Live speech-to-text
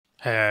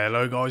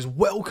Hello guys,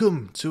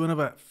 welcome to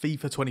another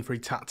FIFA 23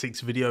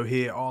 Tactics video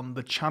here on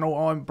the channel.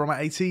 I'm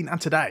Brommer18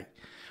 and today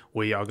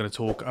we are going to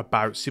talk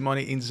about Simone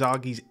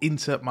Inzaghi's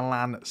Inter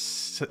Milan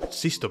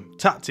system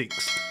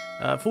tactics.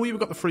 For you we've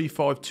got the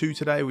 3-5-2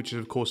 today, which is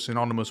of course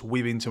synonymous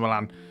with Inter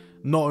Milan,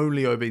 not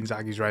only over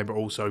Inzaghi's reign but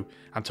also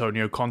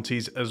Antonio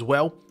Conte's as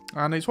well.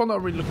 And it's one that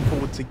I'm really looking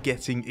forward to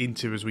getting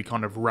into as we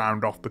kind of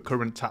round off the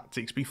current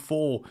tactics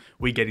before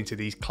we get into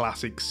these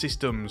classic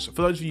systems.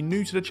 For those of you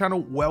new to the channel,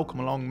 welcome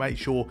along. Make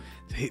sure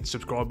to hit the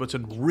subscribe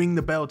button, ring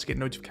the bell to get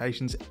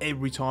notifications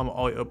every time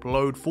I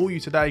upload. For you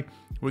today,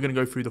 we're going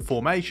to go through the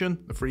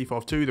formation, the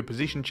 3-5-2, the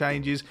position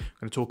changes. We're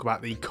going to talk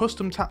about the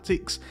custom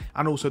tactics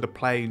and also the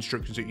play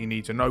instructions that you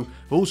need to know.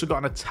 We've also got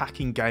an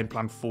attacking game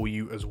plan for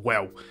you as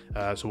well.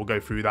 So we'll go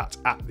through that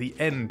at the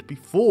end.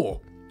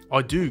 Before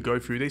I do go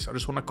through this, I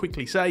just want to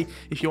quickly say,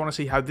 if you want to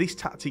see how this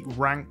tactic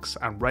ranks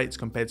and rates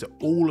compared to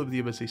all of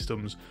the other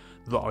systems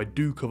that I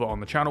do cover on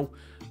the channel,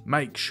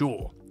 make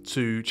sure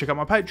to check out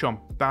my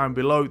Patreon down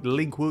below. The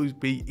link will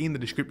be in the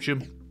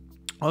description.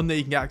 On there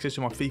you can get access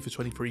to my FIFA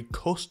 23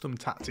 custom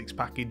tactics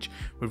package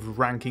with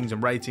rankings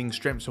and ratings,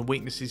 strengths and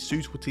weaknesses,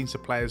 suitable teams to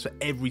players for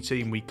every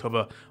team we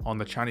cover on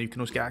the channel. You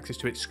can also get access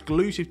to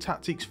exclusive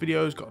tactics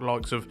videos, got the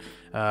likes of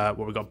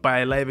we've got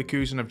Bayer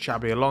Leverkusen of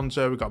Xabi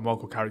Alonso, we've got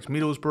Michael Carrick's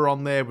Middlesbrough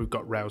on there, we've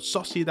got Real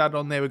Sociedad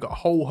on there, we've got a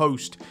whole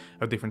host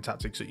of different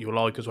tactics that you'll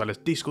like, as well as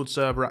Discord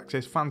server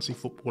access, fantasy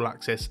football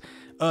access,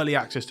 early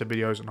access to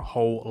videos and a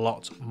whole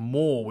lot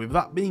more. With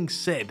that being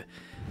said,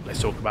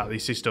 let's talk about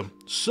this system.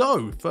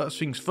 So, first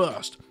things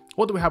first,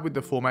 what do we have with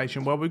the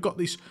formation? Well, we've got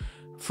this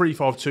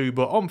 3-5-2,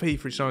 but on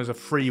FIFA it's known as a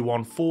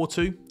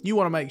 3-1-4-2. You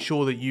want to make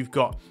sure that you've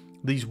got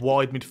these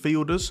wide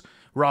midfielders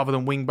rather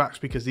than wing backs,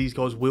 because these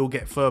guys will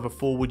get further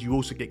forward. You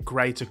also get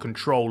greater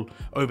control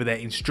over their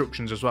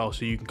instructions as well,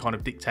 so you can kind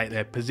of dictate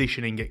their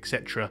positioning,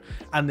 etc.,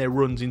 and their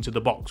runs into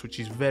the box, which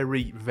is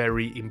very,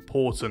 very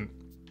important.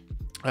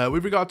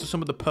 With regard to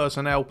some of the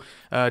personnel,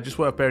 just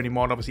worth bearing in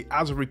mind, obviously,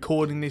 as of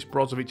recording this,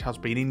 Brozovic has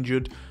been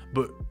injured,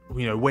 but,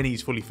 you know, when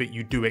he's fully fit,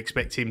 you do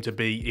expect him to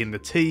be in the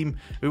team.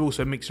 We've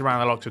also mixed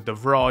around the likes of De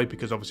Vrij,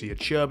 because obviously a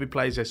Cherby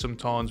plays there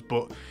sometimes,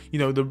 but, you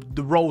know,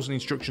 the roles and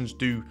instructions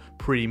do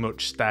pretty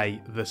much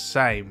stay the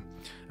same.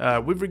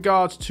 With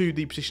regards to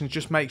the positions,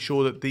 just make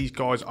sure that these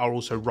guys are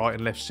also right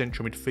and left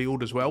central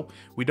midfield as well.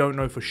 We don't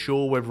know for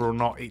sure whether or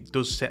not it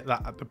does set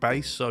that at the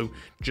base, so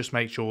just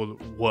make sure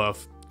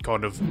worth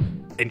kind of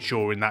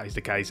ensuring that is the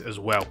case as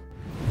well.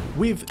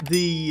 With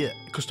the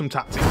custom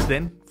tactics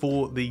then,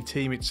 for the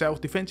team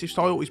itself, defensive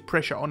style is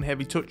pressure on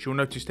heavy touch. You'll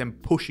notice them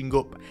pushing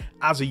up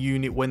as a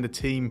unit when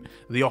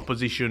the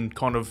opposition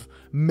kind of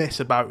mess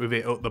about with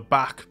it at the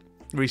back.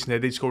 Recently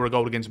they did score a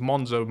goal against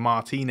Monzo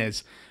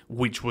Martinez,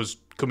 which was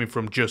coming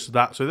from just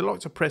that. So they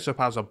like to press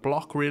up as a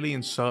block really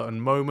in certain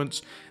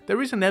moments.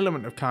 There is an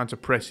element of counter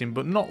pressing,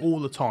 but not all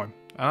the time.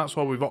 And that's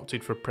why we've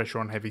opted for pressure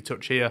on heavy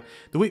touch here.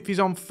 The width is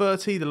on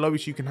 30, the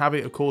lowest you can have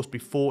it, of course,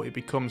 before it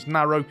becomes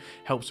narrow.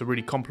 Helps to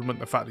really complement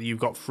the fact that you've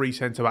got 3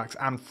 centre-backs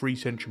and 3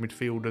 central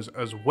midfielders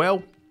as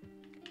well.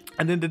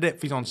 And then the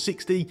depth is on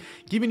 60,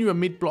 giving you a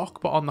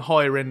mid-block, but on the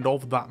higher end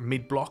of that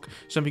mid-block.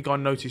 Something I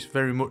noticed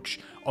very much.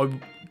 I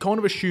kind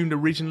of assumed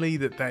originally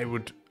that they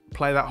would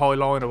play that high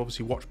line. I've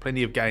obviously watched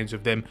plenty of games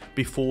of them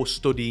before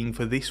studying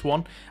for this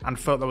one and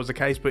felt that was the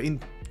case, but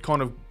in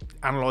kind of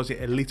analyse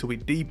it a little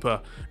bit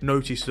deeper,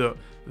 notice that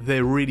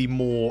they're really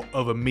more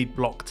of a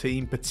mid-block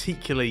team,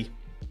 particularly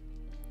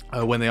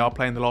when they are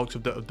playing the likes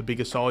of the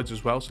bigger sides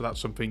as well. So that's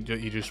something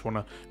that you just want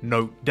to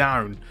note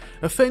down.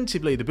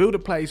 Offensively, the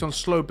build-up play is on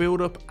slow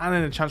build-up, and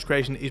then the chance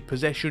creation is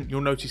possession.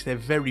 You'll notice they're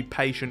very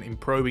patient in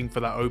probing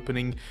for that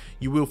opening.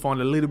 You will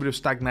find a little bit of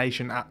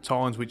stagnation at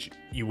times, which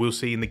you will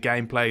see in the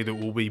gameplay that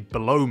will be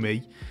below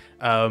me.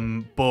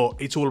 But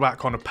it's all about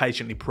kind of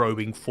patiently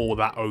probing for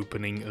that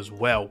opening as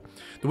well.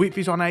 The width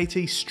is on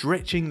 80,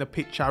 stretching the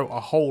pitch out a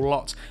whole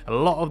lot. A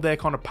lot of their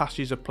kind of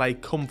passages of play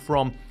come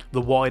from the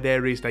wide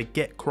areas. They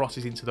get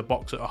crosses into the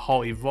box at a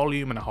high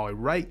volume and a high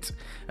rate.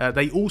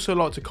 They also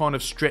like to kind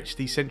of stretch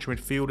the central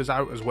midfielders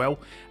out as well,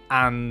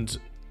 and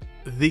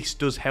this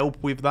does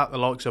help with that. The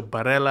likes of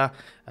Barella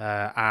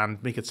and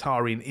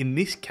Mkhitaryan in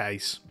this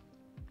case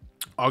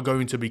are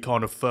going to be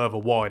kind of further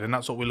wide, and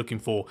that's what we're looking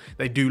for.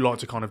 They do like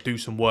to kind of do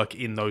some work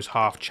in those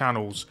half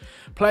channels.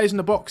 Players in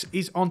the box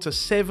is onto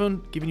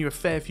 7, giving you a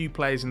fair few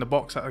players in the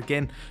box.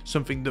 Again,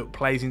 something that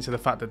plays into the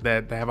fact that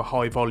they have a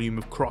high volume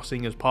of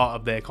crossing as part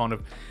of their kind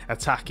of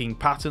attacking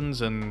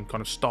patterns and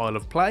kind of style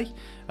of play.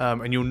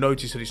 And you'll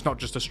notice that it's not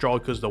just the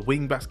strikers, the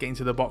wing backs get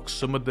into the box,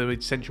 some of the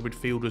central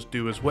midfielders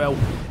do as well,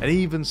 and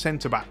even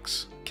centre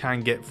backs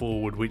can get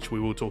forward, which we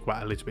will talk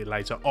about a little bit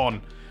later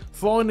on.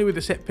 Finally, with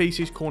the set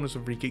pieces, corners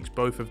and free kicks,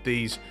 both of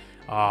these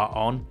are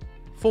on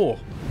 4.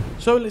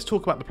 So let's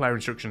talk about the player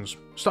instructions.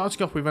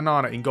 Starting off with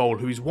Anana in goal,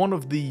 who is one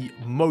of the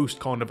most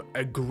kind of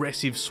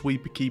aggressive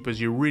sweeper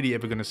keepers you're really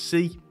ever going to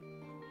see.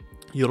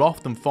 you'll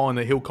often find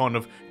that he'll kind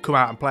of come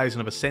out and play as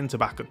another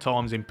centre-back at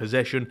times in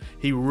possession.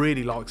 He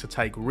really likes to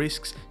take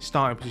risks. His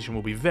starting position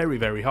will be very,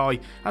 very high.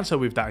 And so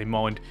with that in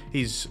mind,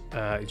 his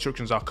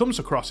instructions are comes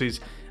to crosses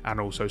and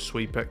also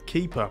sweeper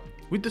keeper.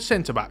 With the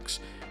centre-backs,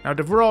 now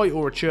De Vrij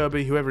or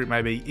Acerbi, whoever it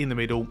may be, in the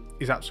middle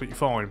is absolutely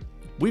fine.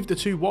 With the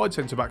two wide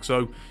centre-backs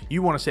though,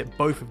 you want to set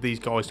both of these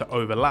guys to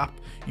overlap.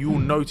 You will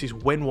notice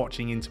when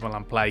watching Inter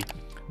Milan play,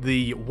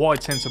 the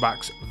wide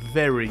centre-backs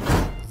very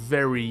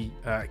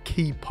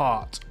key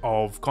part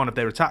of kind of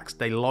their attacks.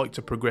 They like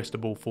to progress the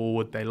ball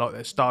forward. They like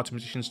their starting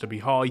positions to be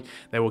high.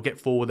 They will get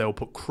forward. They will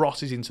put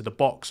crosses into the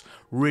box.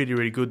 Really,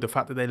 really good. The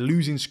fact that they're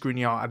losing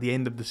Skriniar at the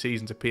end of the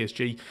season to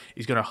PSG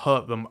is going to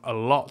hurt them a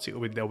lot.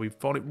 They'll be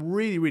finding it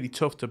really, really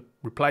tough to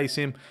replace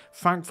him.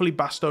 Thankfully,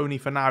 Bastoni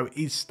for now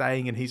is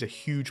staying, and he's a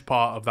huge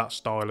part of that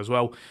style as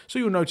well. So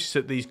you'll notice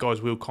that these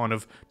guys will kind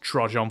of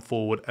trudge on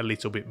forward a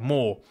little bit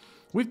more.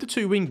 With the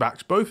two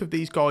wing-backs, both of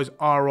these guys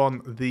are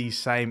on the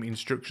same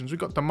instructions. We've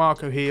got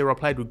DeMarco here. I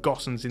played with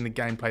Gossens in the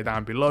gameplay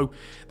down below.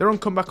 They're on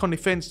comeback on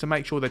defence to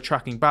make sure they're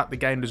tracking back. The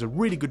game does a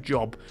really good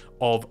job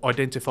of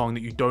identifying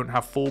that you don't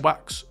have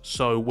fullbacks.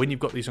 So when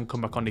you've got these on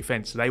comeback on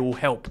defence, they will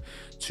help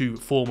to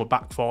form a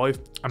back five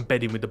and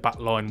bed in with the back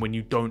line when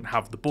you don't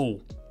have the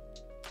ball.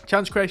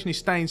 Chance creation is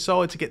stay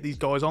inside to get these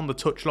guys on the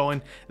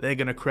touchline. They're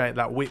going to create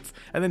that width.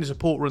 And then the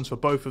support runs for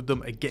both of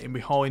them are getting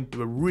behind,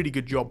 do a really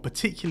good job,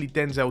 particularly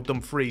Denzel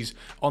Dumfries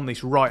on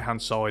this right-hand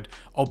side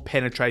of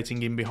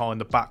penetrating in behind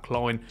the back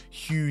line.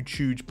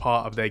 Huge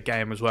part of their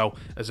game as well.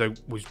 As I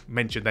was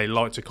mentioned, they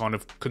like to kind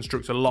of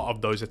construct a lot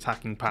of those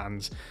attacking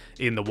patterns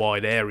in the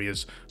wide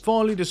areas.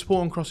 Finally, the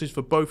support and crosses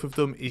for both of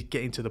them is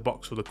getting to the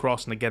box for the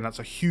cross. And again, that's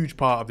a huge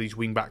part of these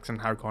wing-backs and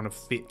how kind of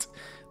fit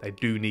they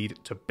do need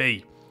to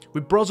be.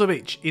 With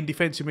Brozovic in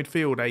defensive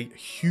midfield, a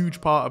huge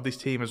part of this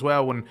team as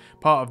well, and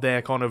part of their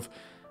kind of,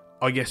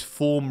 I guess,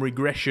 form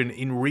regression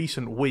in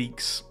recent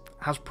weeks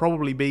has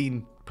probably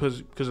been because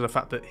of the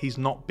fact that he's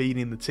not been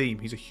in the team.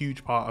 He's a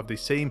huge part of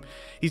this team.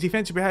 His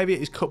defensive behaviour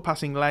is cut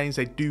passing lanes.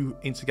 They do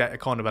instigate a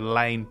kind of a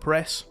lane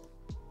press.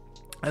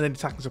 And then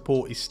attacking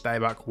support is stay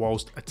back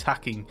whilst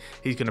attacking.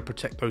 He's going to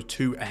protect those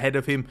two ahead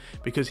of him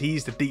because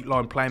he's the deep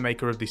line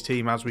playmaker of this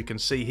team. As we can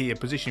see here,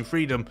 position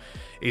freedom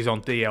is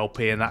on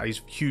DLP, and that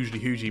is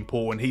hugely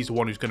important. He's the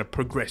one who's going to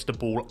progress the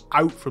ball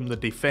out from the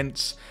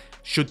defence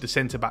should the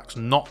centre-backs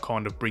not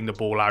kind of bring the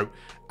ball out,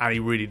 and he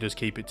really does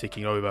keep it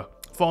ticking over.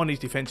 Finally, his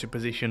defensive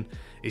position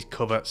is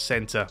cover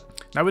centre.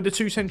 Now with the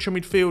two central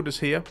midfielders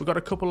here, we've got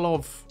a couple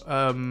of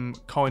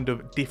kind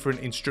of different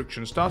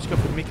instructions. Starting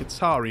off with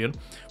Mkhitaryan,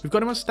 we've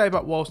got him on stay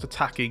back whilst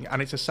attacking,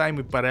 and it's the same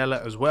with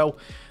Barella as well.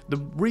 The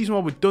reason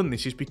why we've done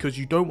this is because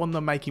you don't want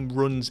them making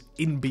runs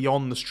in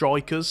beyond the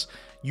strikers.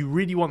 You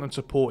really want them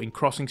supporting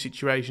crossing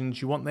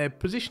situations. You want their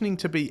positioning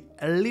to be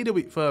a little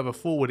bit further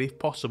forward if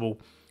possible.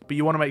 But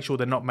you want to make sure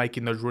they're not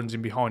making those runs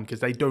in behind because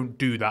they don't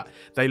do that.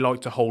 They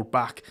like to hold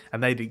back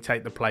and they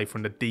dictate the play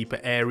from the deeper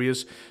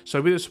areas.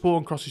 So with the support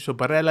and crosses for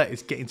Barella,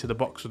 it's getting to the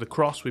box for the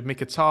cross. With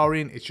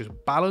Mkhitaryan, it's just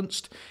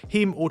balanced.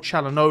 Him or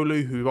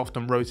Çalhanoğlu, who have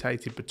often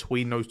rotated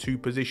between those two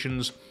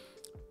positions,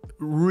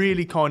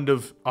 really kind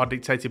of are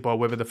dictated by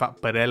whether the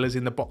fact Barella's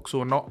in the box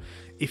or not.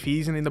 If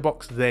he isn't in the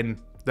box, then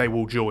they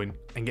will join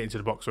and get into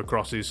the box for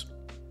crosses.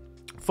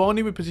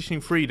 Finally, with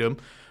positioning freedom,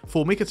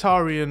 for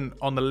Mkhitaryan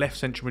on the left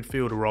central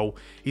midfielder role,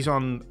 he's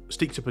on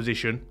stick to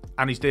position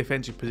and his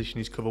defensive position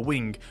is cover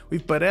wing.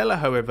 With Barella,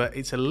 however,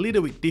 it's a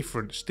little bit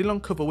different. Still on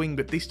cover wing,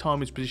 but this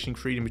time his positioning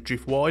freedom is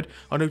drift wide.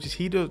 I notice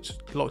he does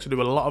like to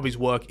do a lot of his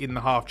work in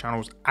the half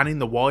channels and in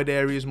the wide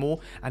areas more,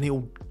 and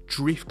he'll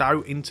drift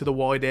out into the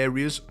wide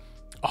areas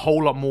a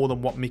whole lot more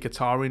than what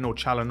Mkhitaryan or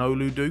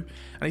Çalhanoğlu do,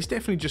 and it's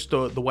definitely just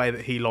the way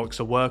that he likes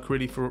to work,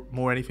 really. For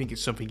more anything,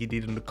 it's something he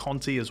did under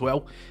Conte as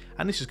well,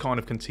 and this has kind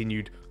of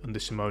continued under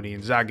Simone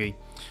Inzaghi.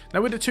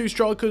 Now with the two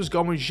strikers,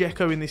 gone with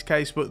Dzeko in this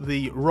case, but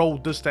the role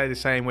does stay the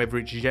same whether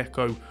it's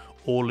Dzeko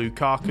or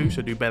Lukaku,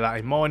 so do bear that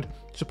in mind.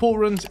 Support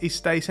runs is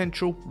stay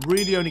central,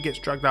 really only gets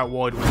dragged out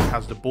wide when he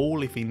has the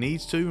ball if he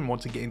needs to and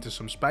wants to get into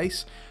some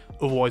space.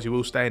 Otherwise he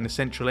will stay in the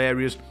central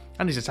areas,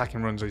 and his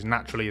attacking runs is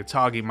naturally a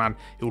target man.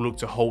 He'll look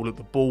to hold up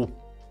the ball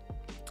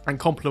and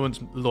complements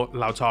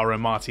Lautaro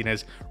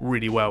Martinez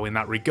really well in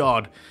that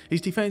regard. His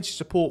defensive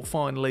support,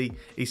 finally,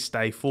 is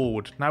stay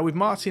forward. Now with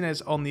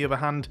Martinez, on the other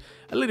hand,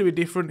 a little bit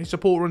different. His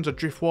support runs are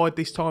drift wide.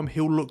 This time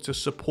he'll look to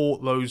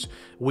support those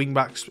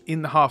wing-backs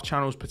in the half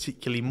channels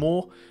particularly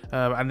more,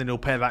 and then he'll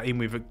pair that in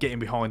with getting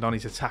behind on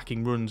his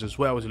attacking runs as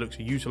well, as he looks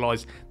to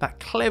utilise that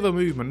clever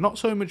movement, not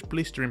so much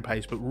blistering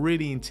pace, but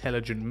really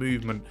intelligent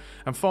movement.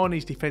 And finally,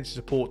 his defensive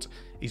support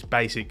is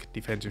basic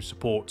defensive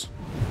support.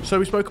 So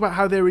we spoke about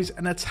how there is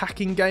an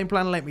attacking game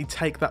plan. Let me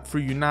take that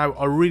through you now.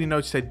 I really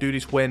noticed they do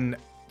this when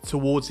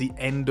towards the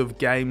end of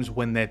games,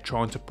 when they're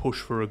trying to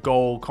push for a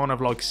goal, kind of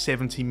like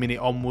 70-minute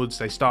onwards,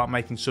 they start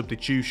making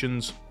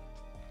substitutions.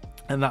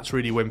 And that's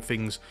really when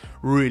things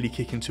really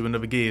kick into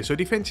another gear. So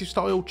defensive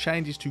style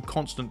changes to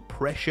constant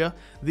pressure.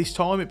 This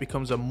time it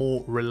becomes a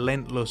more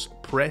relentless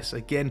press.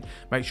 Again,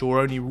 make sure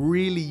we're only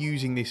really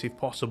using this if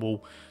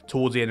possible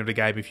towards the end of the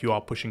game if you are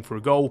pushing for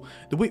a goal.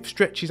 The width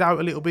stretches out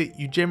a little bit.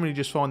 You generally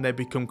just find they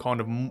become kind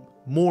of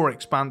more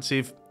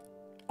expansive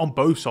on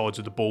both sides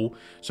of the ball.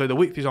 So the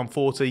width is on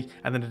 40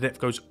 and then the depth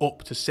goes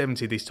up to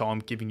 70 this time,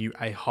 giving you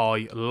a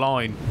high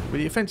line.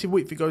 With the offensive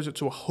width, it goes up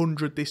to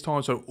 100 this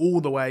time, so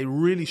all the way,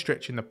 really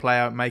stretching the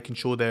player, making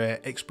sure they're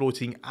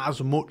exploiting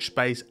as much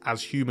space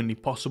as humanly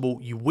possible.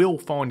 You will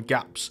find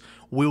gaps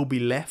will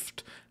be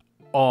left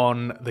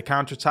on the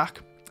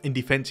counter-attack in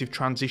defensive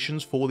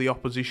transitions for the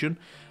opposition.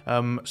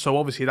 So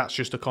obviously that's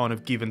just a kind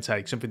of give and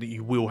take, something that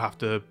you will have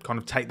to kind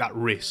of take that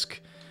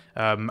risk.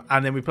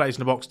 And then we place in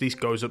the box, this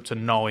goes up to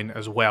 9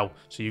 as well.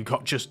 So you've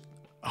got just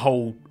a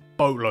whole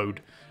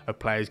boatload of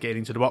players getting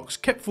into the box.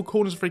 Kept for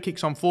corners and free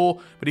kicks on 4,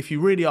 but if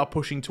you really are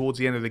pushing towards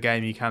the end of the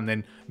game, you can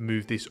then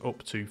move this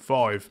up to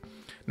 5.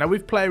 Now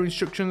with player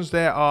instructions,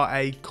 there are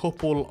a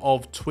couple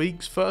of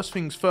tweaks. First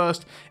things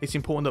first, it's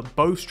important that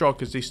both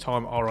strikers this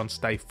time are on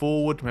stay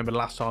forward. Remember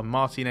last time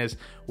Martinez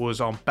was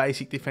on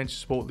basic defensive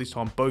support. This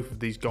time both of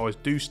these guys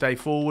do stay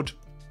forward.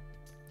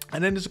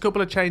 And then there's a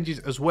couple of changes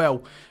as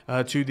well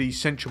to the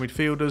central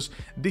midfielders.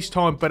 This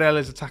time,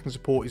 Barella's attacking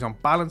support is on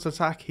balance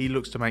attack. He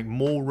looks to make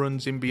more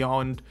runs in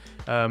behind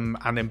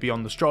and then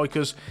beyond the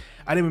strikers.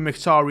 And then with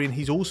Mkhitaryan,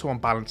 he's also on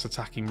balanced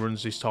attacking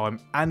runs this time.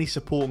 And his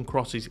support and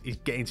crosses is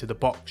getting to the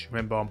box.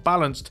 Remember, on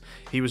balanced,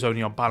 he was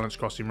only on balanced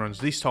crossing runs.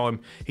 This time,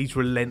 he's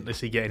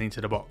relentlessly getting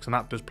into the box. And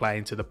that does play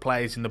into the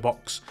players in the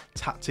box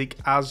tactic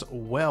as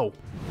well.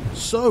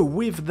 So,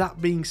 with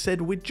that being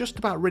said, we're just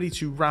about ready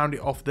to round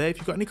it off there. If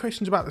you've got any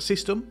questions about the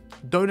system,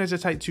 don't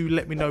hesitate to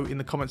let me know in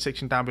the comment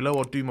section down below.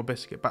 I'll do my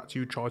best to get back to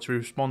you, try to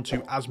respond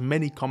to as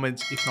many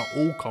comments, if not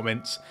all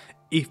comments,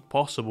 if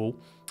possible.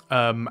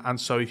 And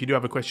so if you do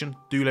have a question,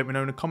 do let me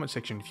know in the comment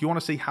section. If you want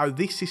to see how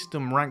this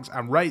system ranks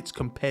and rates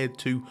compared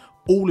to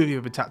all of the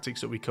other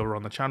tactics that we cover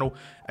on the channel,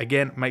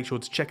 again, make sure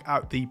to check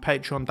out the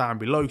Patreon down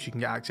below so you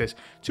can get access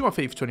to my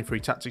FIFA 23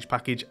 tactics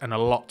package and a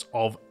lot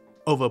of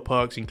other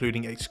perks,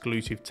 including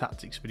exclusive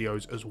tactics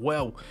videos as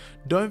well.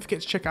 Don't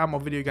forget to check out my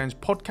video games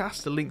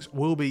podcast. The links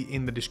will be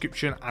in the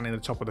description and in the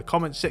top of the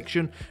comments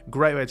section.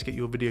 Great way to get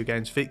your video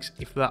games fix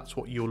if that's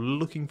what you're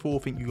looking for.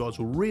 I think you guys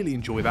will really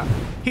enjoy that.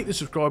 Hit the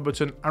subscribe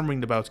button and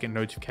ring the bell to get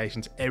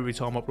notifications every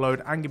time I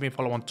upload, and give me a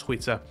follow on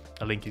Twitter.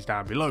 The link is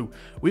down below.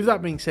 With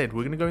that being said,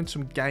 we're going to go into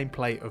some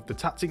gameplay of the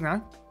tactic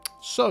now.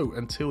 So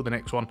until the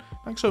next one,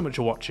 thanks so much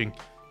for watching,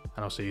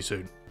 and I'll see you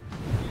soon.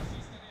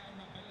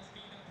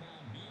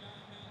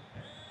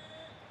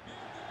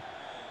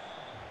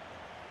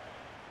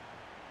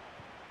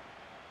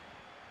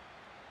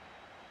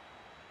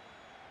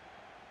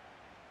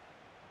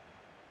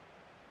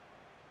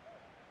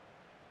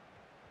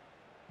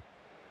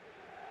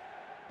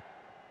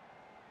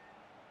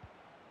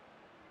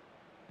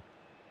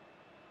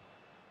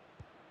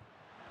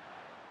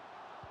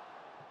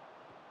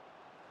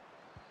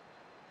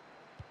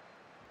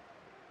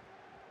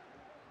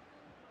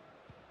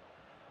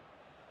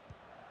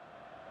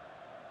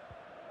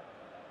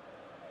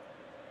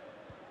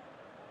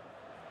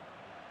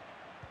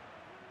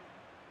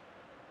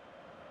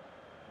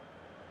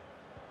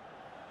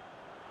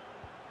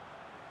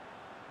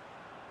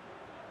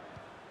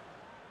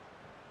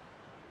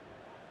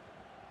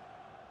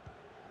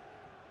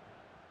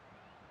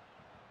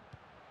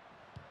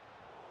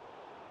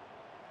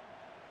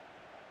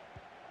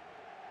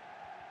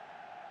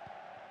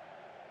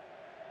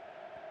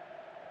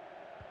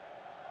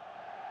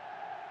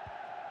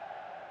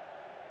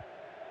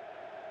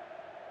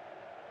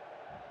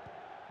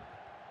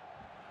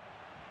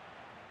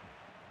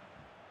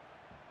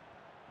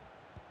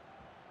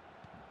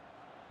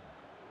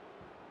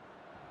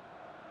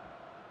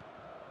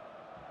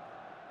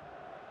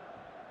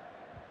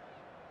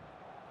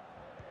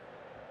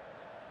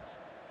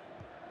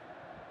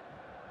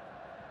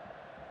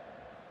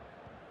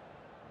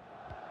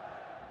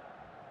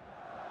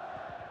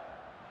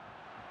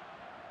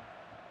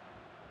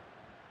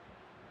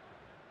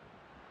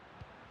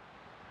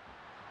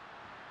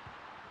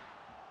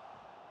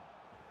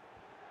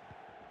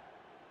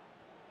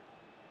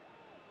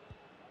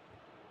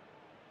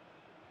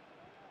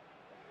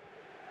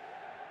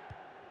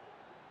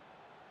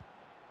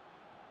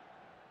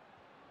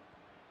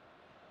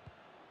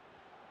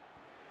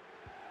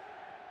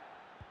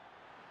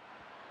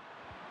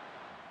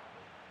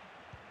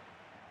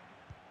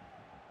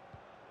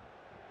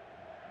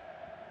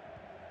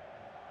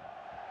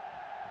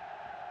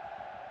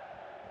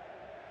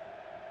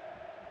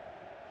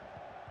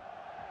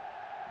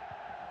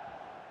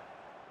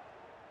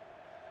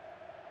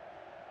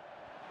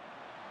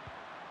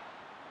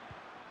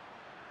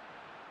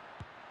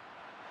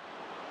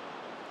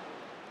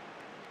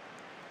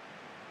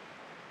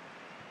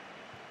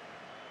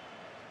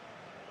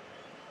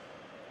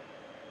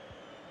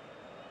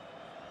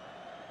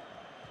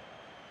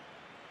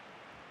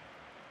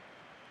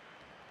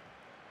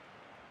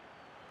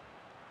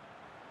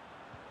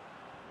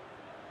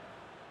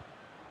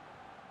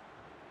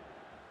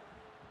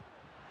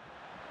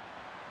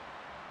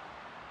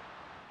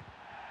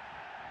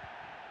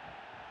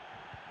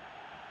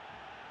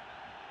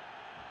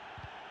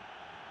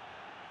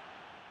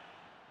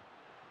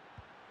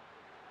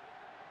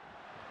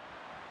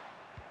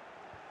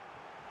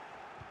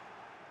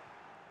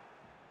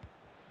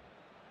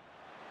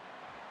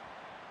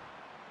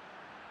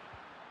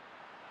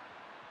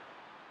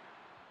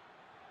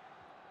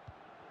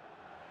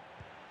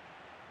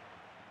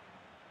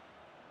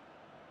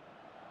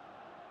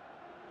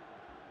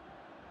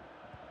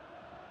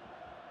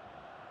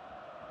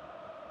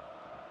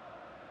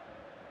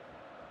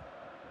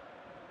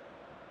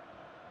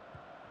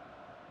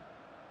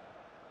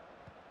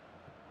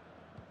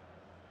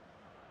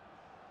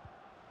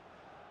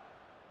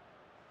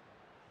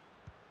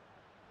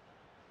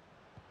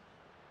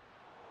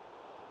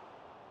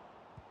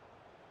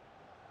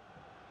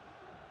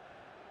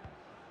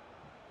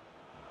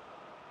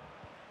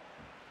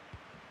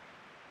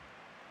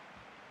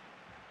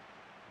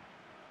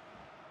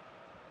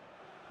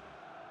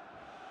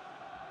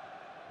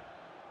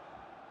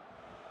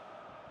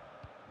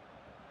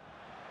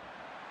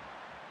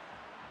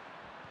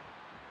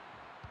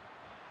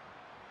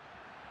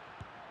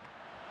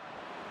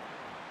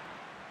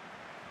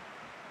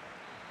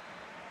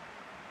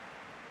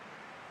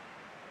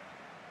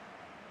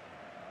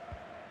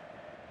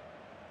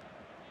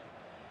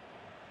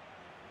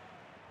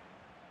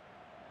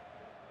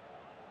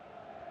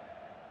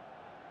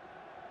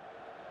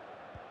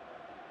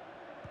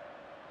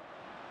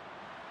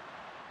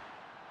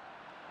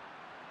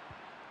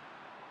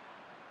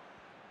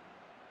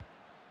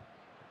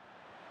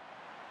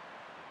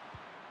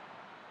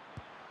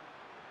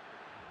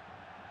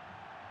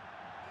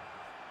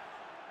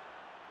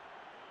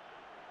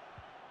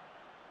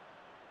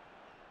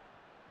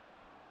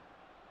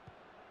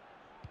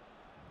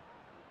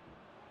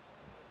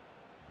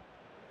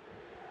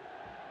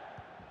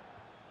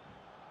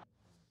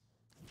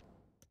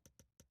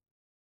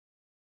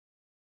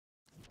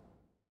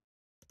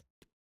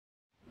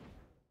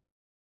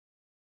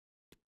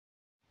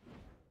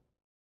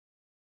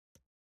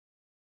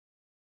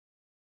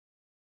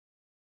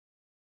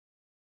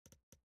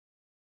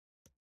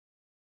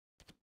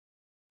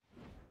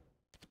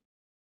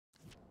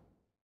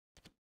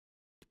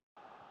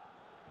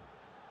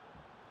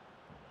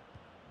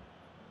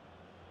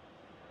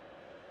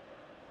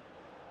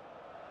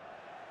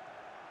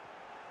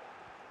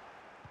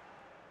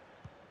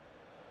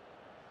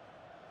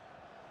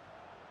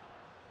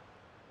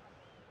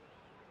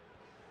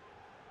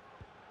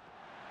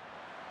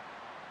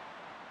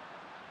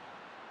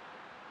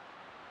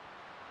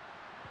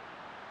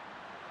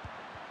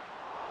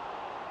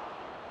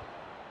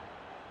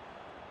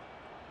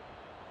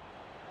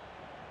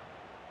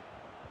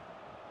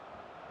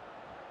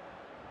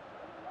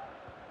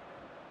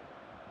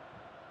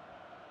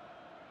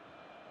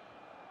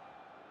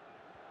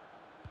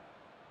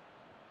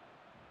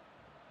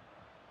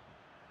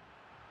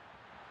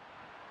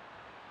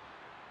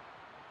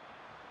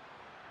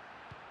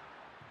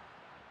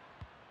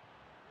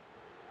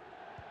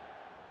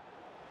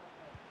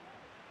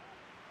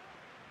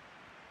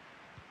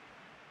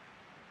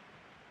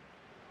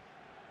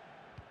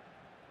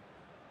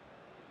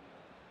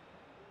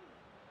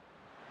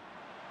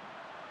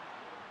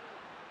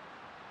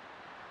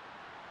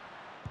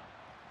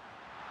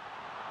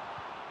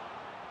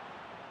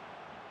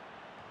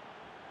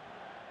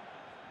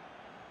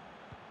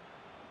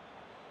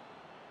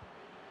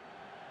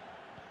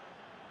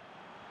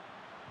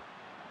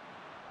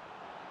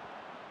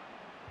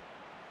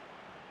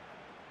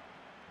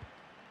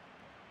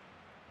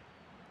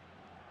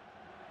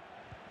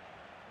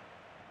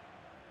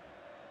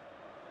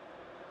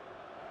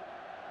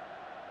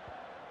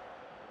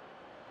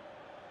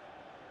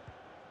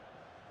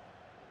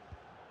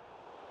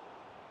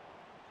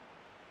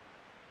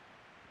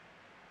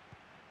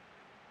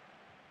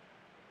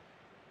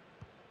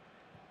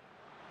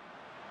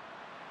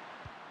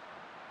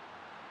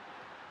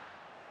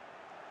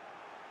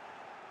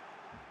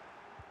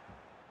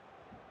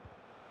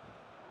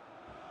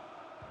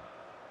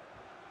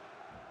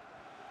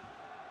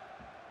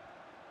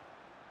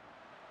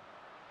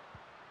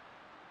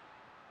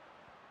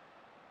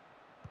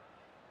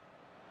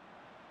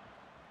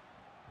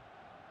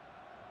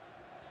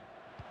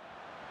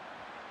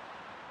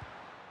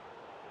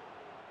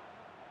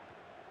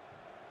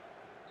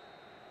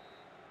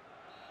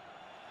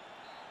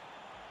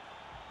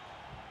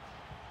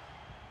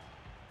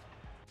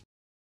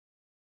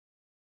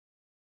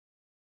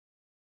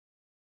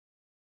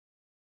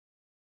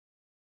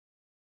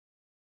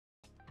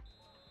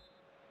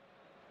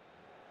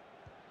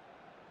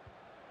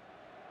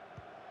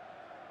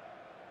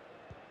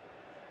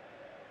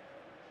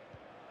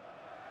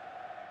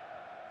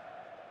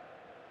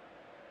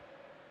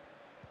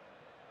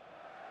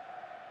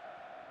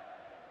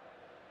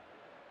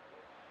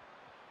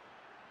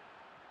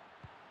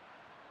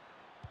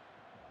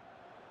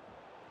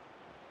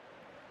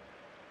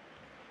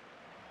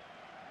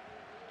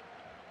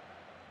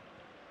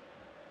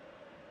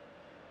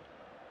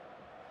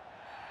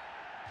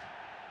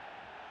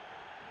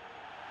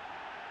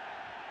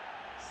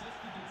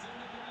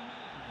 Sostituzione per il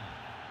Milan.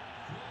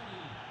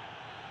 Fuori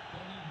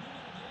con il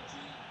numero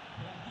 10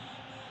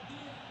 Brahim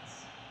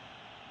Diaz.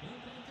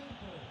 Entra